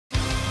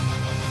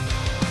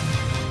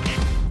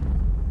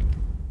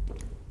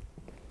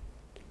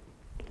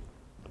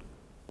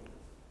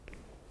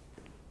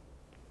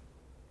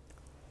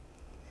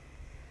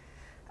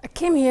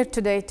came here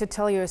today to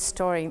tell you a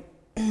story.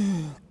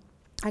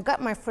 I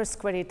got my first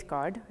credit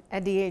card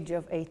at the age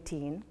of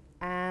 18,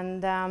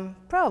 and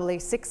probably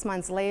 6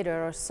 months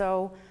later or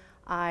so,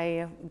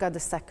 I got the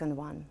second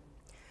one.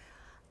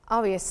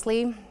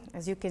 Obviously,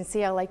 as you can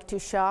see, I like to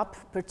shop,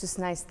 purchase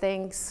nice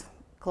things,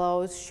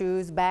 clothes,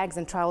 shoes, bags,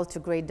 and travel to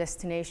great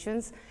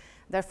destinations.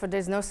 Therefore,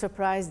 there's no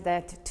surprise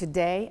that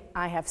today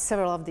I have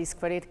several of these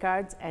credit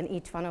cards, and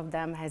each one of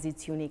them has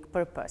its unique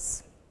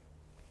purpose.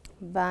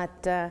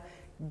 But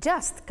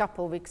just a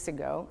couple weeks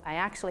ago, I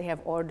actually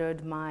have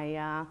ordered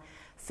my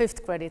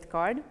fifth credit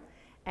card,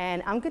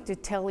 and I'm going to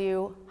tell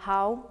you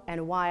how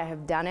and why I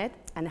have done it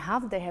and how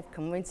they have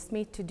convinced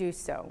me to do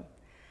so.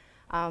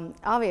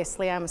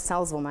 Obviously, I'm a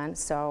saleswoman,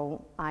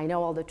 so I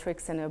know all the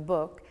tricks in a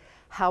book.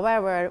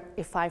 However,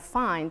 if I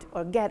find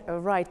or get a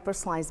right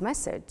personalized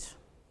message,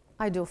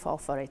 I do fall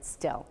for it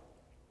still.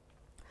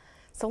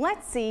 So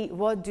let's see,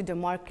 what do the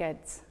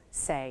markets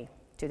say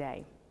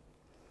today?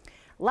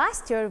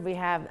 Last year, we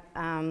have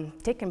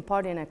taken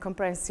part in a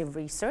comprehensive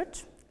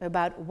research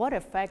about what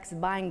effects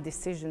buying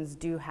decisions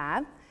do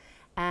have.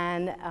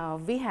 And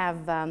we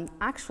have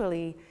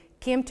actually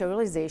came to a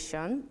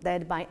realization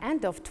that by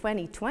end of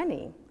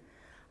 2020,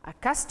 a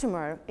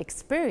customer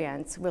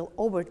experience will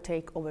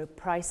overtake over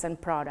price and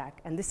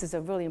product. And this is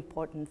a really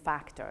important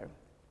factor.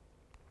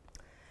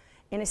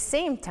 In the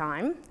same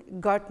time,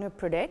 Gartner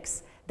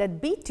predicts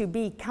that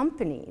B2B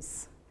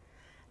companies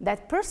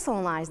that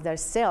personalize their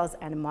sales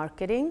and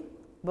marketing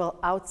will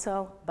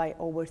outsell by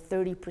over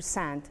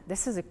 30%.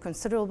 This is a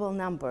considerable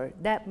number.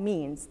 That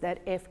means that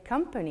if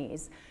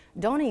companies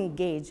don't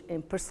engage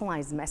in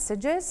personalized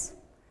messages,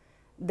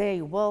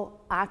 they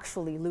will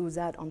actually lose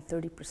out on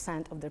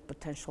 30% of their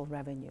potential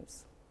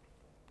revenues.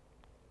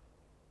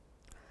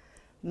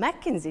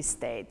 McKinsey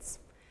states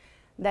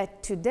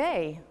that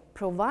today,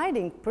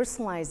 providing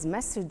personalized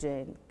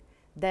messaging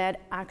that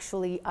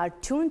actually are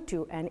tuned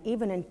to and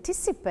even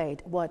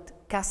anticipate what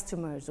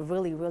customers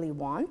really, really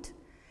want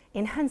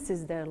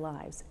enhances their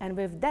lives. And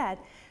with that,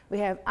 we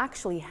have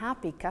actually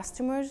happy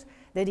customers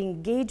that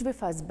engage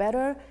with us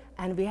better,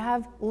 and we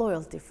have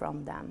loyalty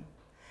from them.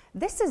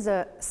 This is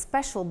a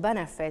special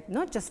benefit,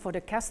 not just for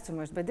the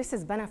customers, but this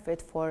is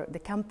benefit for the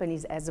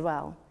companies as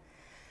well.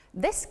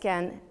 This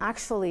can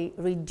actually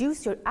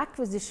reduce your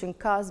acquisition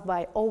cost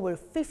by over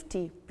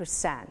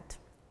 50%,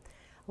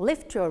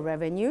 lift your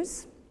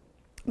revenues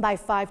by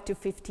 5 to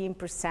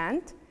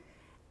 15%,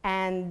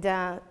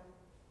 and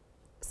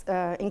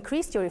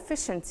increase your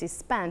efficiency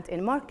spent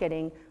in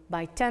marketing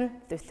by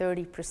 10 to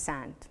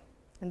 30%.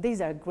 And these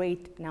are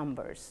great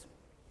numbers.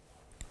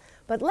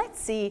 But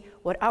let's see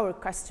what our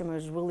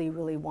customers really,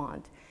 really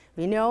want.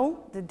 We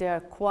know that they're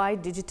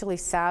quite digitally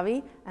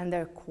savvy and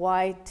they're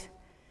quite,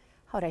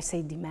 how would I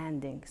say,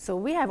 demanding. So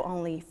we have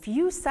only a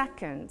few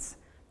seconds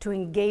to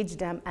engage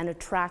them and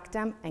attract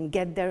them and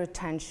get their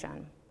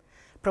attention.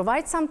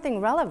 Provide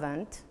something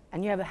relevant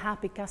and you have a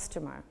happy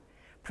customer.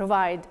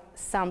 Provide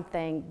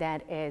something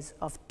that is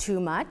of too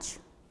much,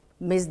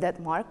 miss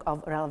that mark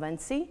of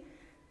relevancy,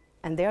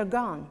 and they're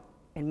gone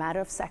in a matter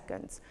of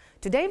seconds.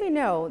 Today we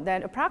know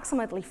that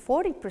approximately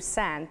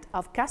 40%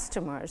 of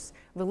customers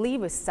will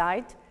leave a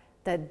site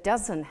that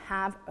doesn't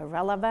have a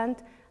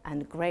relevant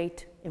and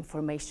great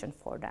information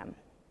for them.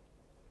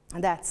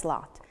 And that's a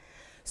lot.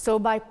 So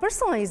by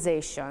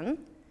personalization,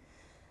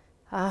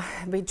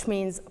 which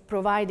means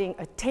providing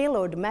a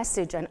tailored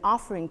message and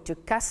offering to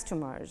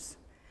customers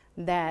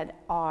that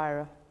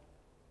are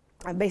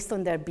based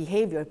on their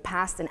behavior,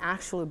 past and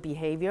actual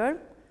behavior,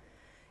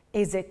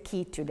 is a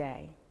key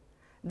today.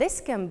 This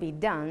can be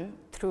done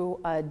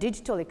through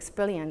digital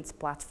experience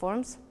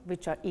platforms,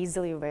 which are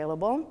easily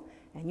available,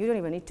 and you don't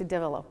even need to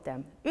develop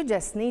them. You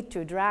just need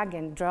to drag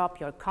and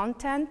drop your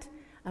content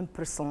and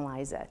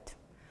personalize it.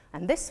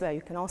 And this way,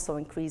 you can also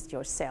increase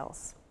your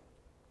sales.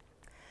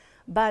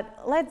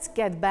 But let's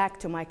get back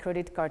to my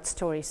credit card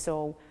story.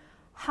 So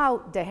how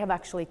they have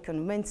actually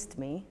convinced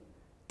me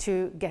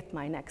to get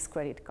my next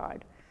credit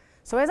card.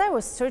 So as I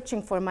was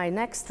searching for my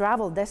next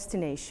travel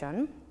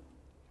destination,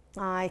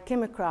 I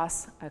came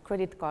across a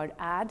credit card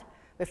ad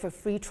with a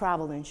free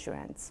travel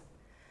insurance.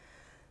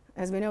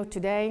 As we know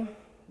today,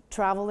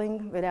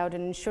 traveling without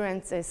an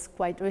insurance is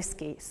quite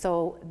risky.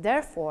 So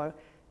therefore,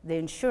 the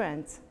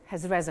insurance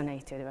has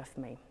resonated with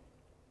me.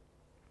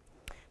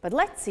 But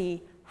let's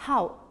see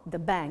how the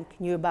bank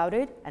knew about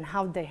it and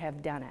how they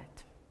have done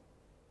it.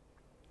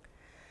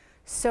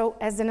 So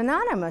as an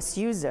anonymous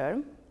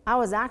user, I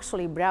was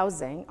actually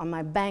browsing on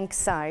my bank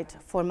site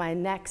for my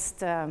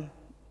next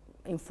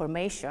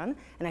information,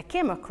 and I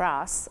came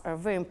across a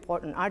very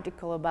important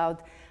article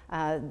about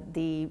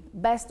the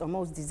best or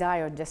most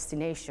desired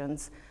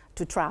destinations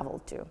to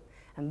travel to.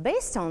 And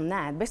based on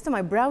that, based on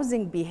my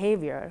browsing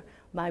behavior,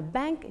 my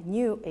bank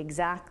knew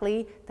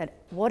exactly that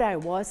what I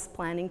was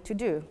planning to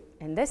do.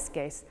 In this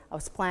case, I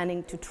was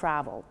planning to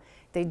travel.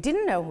 They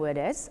didn't know who it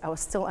is. I was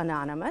still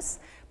anonymous,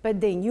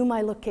 but they knew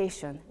my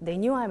location. They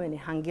knew I'm in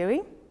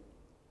Hungary.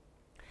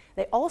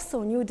 They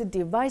also knew the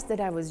device that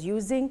I was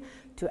using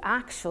to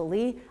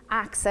actually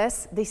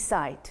access the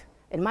site.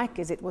 In my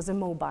case, it was a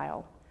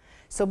mobile.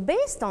 So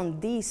based on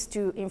these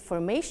two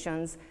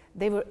informations,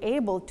 they were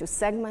able to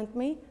segment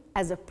me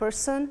as a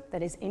person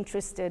that is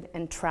interested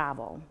in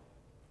travel.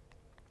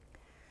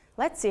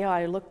 Let's see how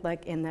I look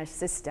like in their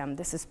system.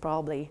 This is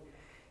probably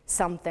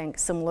something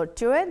similar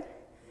to it.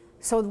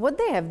 So what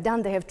they have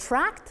done, they have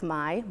tracked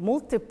my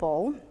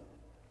multiple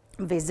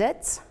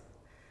visits.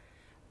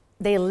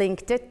 They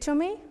linked it to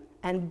me,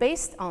 and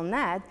based on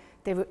that,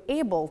 they were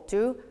able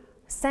to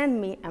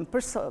send me and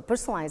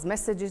personalized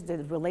messages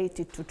that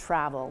related to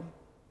travel.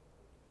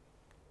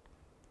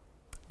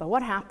 But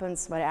what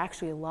happens when I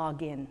actually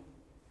log in?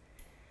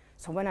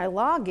 So when I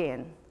log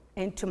in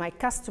into my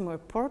customer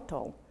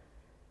portal,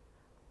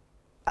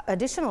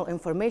 additional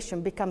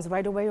information becomes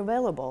right away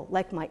available,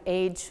 like my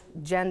age,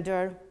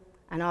 gender,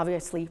 and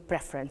obviously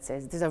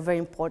preferences. These are very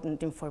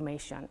important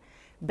information.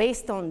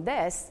 Based on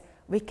this,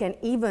 we can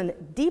even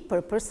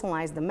deeper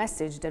personalize the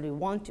message that we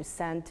want to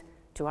send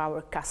to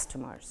our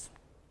customers.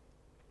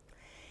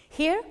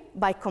 Here,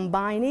 by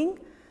combining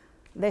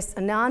this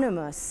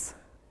anonymous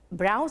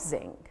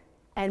browsing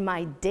and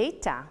my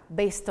data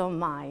based on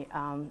my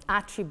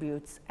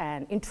attributes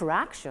and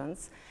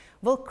interactions,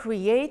 will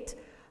create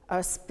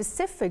a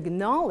specific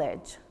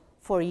knowledge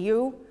for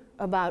you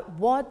about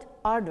what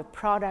are the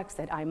products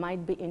that I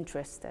might be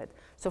interested.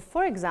 So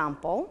for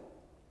example,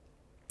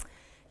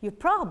 you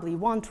probably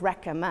won't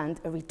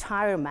recommend a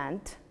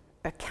retirement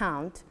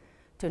account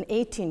to an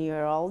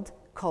 18-year-old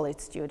college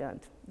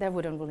student. That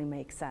wouldn't really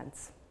make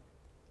sense.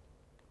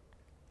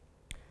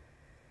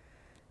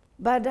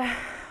 But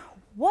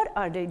what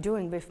are they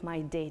doing with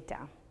my data?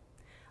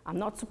 I'm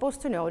not supposed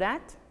to know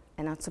that,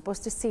 and not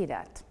supposed to see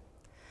that.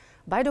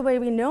 By the way,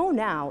 we know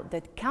now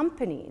that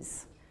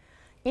companies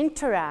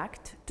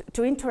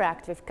to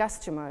interact with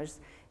customers,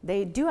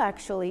 they do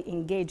actually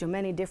engage on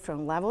many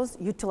different levels,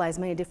 utilize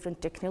many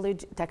different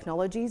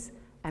technologies,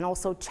 and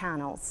also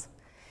channels.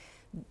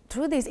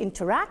 Through these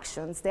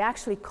interactions, they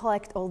actually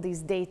collect all these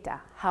data.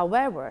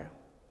 However,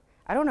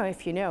 I don't know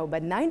if you know,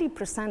 but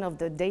 90% of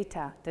the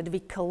data that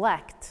we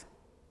collect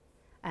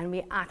and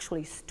we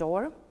actually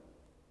store,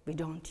 we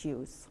don't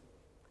use.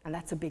 And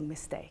that's a big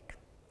mistake.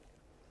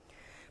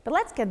 But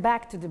let's get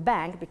back to the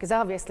bank, because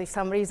obviously for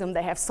some reason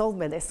they have sold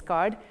me this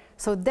card,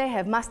 so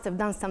they must have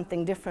done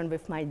something different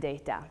with my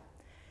data.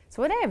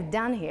 So what they have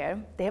done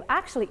here, they have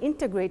actually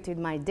integrated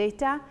my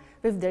data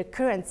with their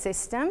current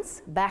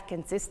systems,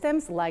 back-end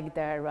systems, like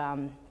their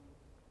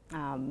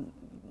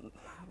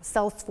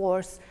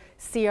Salesforce,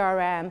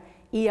 CRM,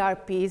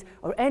 ERPs,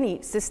 or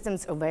any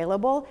systems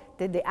available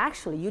that they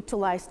actually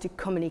utilize to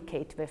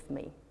communicate with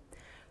me.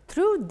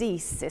 Through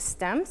these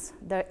systems,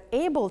 they're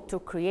able to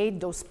create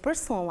those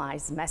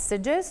personalized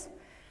messages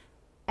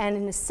and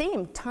in the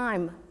same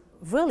time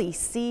really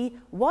see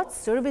what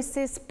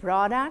services,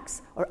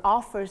 products, or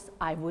offers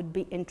I would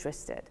be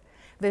interested.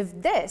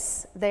 With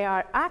this, they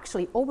are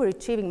actually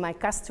overachieving my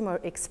customer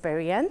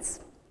experience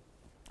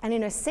and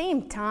in the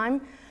same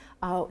time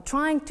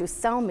trying to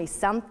sell me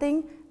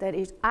something that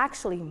is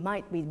actually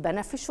might be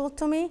beneficial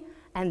to me,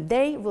 and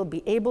they will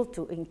be able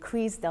to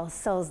increase their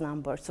sales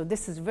number. So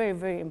this is very,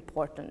 very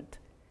important.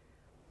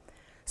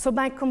 So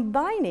by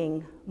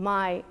combining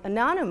my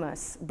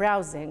anonymous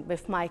browsing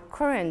with my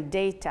current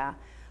data,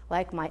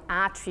 like my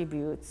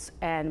attributes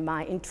and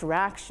my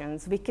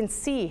interactions, we can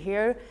see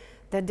here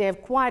that they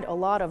have quite a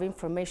lot of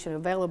information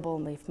available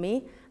with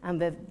me, and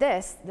with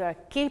this, they are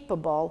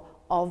capable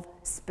of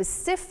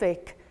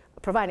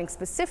providing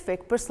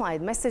specific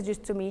personalized messages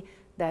to me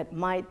that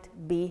might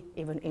be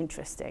even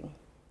interesting.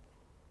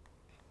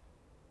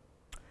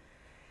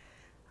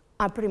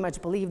 I pretty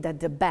much believe that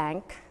the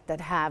bank that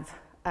have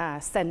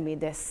sent me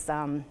this,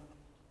 I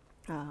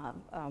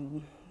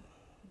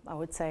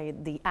would say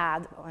the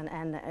ad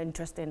and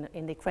interest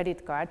in the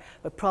credit card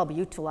will probably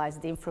utilize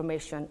the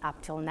information up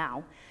till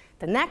now.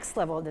 The next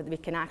level that we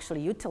can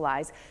actually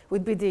utilize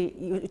would be the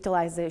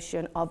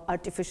utilization of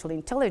artificial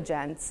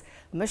intelligence,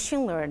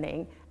 machine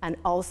learning, and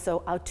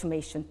also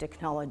automation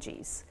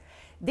technologies.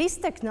 These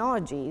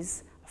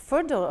technologies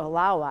further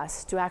allow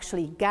us to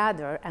actually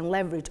gather and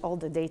leverage all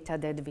the data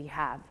that we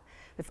have.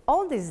 With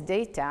all this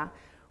data,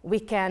 we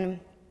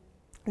can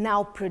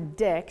now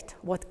predict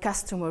what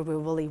customer we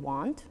really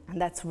want, and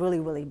that's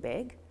really, really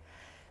big.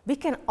 We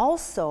can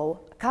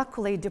also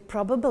calculate the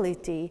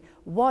probability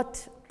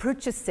what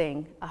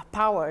purchasing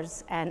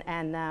powers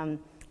and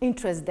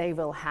interests they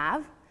will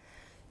have,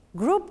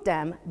 group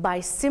them by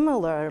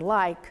similar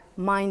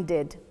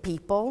like-minded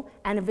people,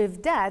 and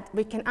with that,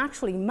 we can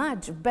actually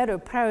much better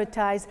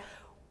prioritize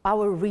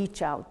our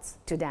reach outs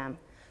to them.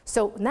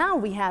 So now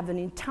we have an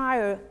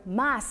entire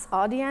mass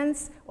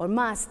audience or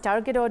mass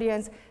target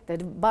audience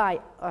that by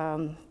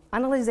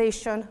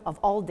analyzation of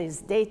all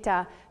this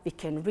data, we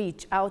can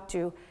reach out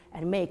to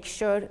and make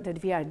sure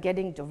that we are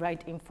getting the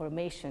right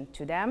information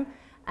to them.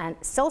 And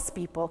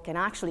salespeople can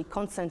actually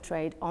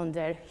concentrate on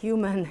their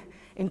human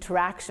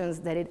interactions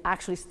that is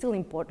actually still an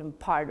important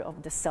part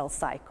of the sales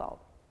cycle.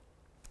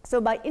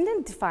 So by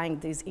identifying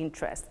these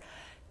interests,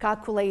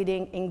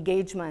 calculating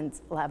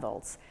engagement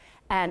levels,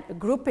 and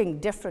grouping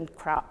different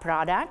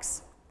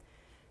products,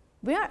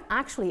 we are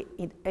actually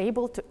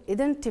able to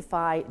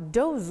identify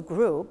those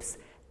groups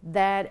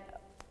that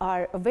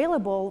are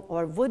available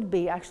or would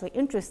be actually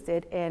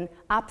interested in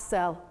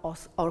upsell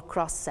or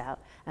cross-sell.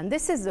 And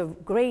this is a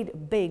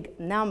great big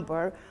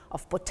number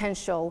of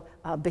potential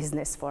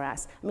business for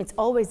us. I mean, it's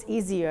always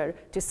easier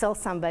to sell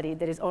somebody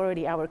that is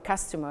already our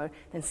customer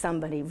than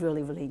somebody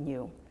really, really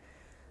new.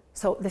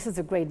 So this is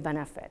a great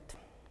benefit.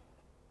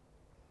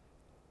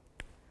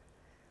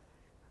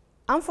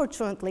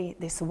 Unfortunately,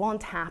 this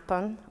won't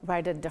happen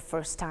right at the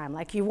first time.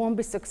 Like, you won't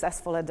be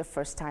successful at the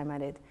first time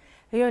at it.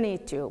 You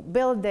need to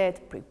build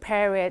it,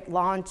 prepare it,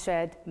 launch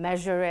it,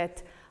 measure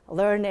it,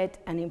 learn it,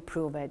 and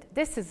improve it.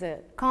 This is a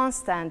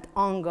constant,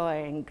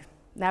 ongoing,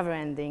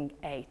 never-ending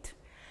eight.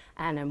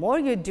 And the more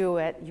you do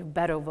it, you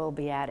better will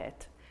be at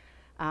it.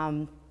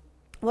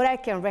 What I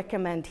can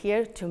recommend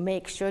here to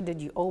make sure that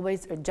you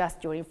always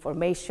adjust your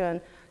information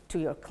to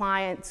your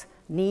clients'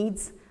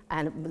 needs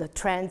and the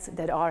trends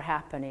that are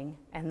happening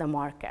in the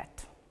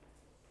market.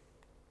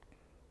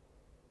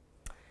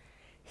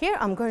 Here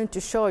I'm going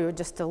to show you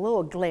just a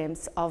little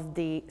glimpse of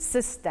the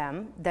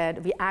system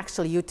that we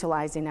actually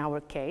utilize in our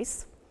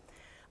case.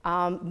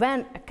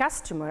 When a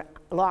customer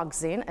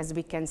logs in, as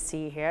we can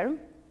see here,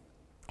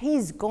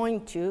 he's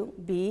going to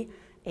be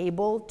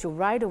able to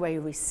right away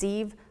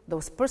receive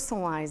those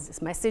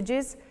personalized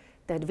messages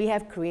that we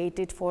have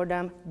created for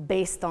them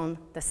based on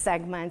the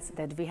segments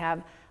that we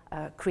have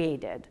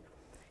created.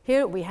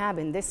 Here we have,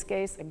 in this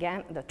case,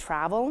 again, the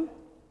travel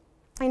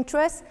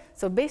interest.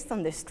 So based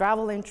on this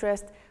travel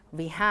interest,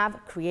 we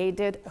have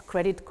created a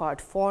credit card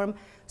form.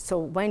 So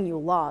when you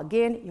log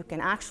in, you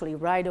can actually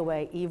right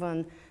away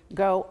even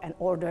go and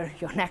order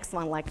your next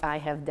one like I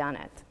have done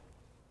it.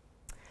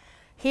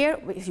 Here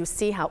you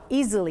see how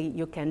easily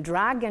you can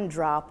drag and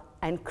drop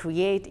and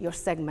create your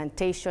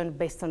segmentation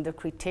based on the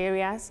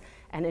criteria.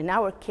 And in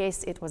our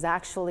case, it was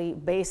actually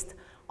based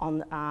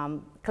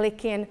on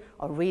clicking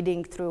or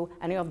reading through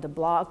any of the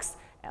blogs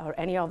or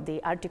any of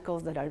the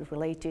articles that are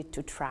related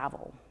to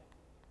travel.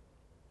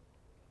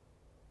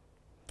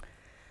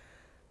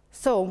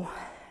 So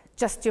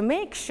just to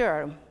make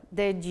sure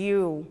that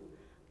you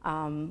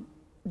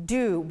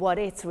do what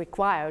is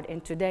required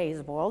in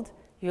today's world,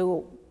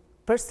 you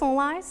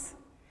personalize,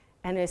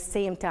 and at the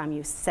same time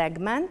you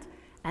segment,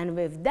 and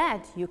with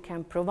that you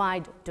can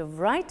provide the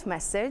right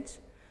message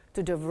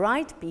to the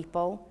right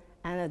people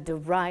and at the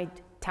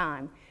right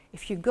time.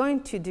 If you're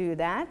going to do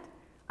that,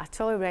 I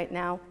tell you right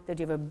now that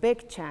you have a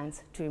big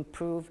chance to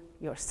improve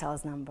your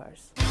sales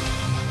numbers.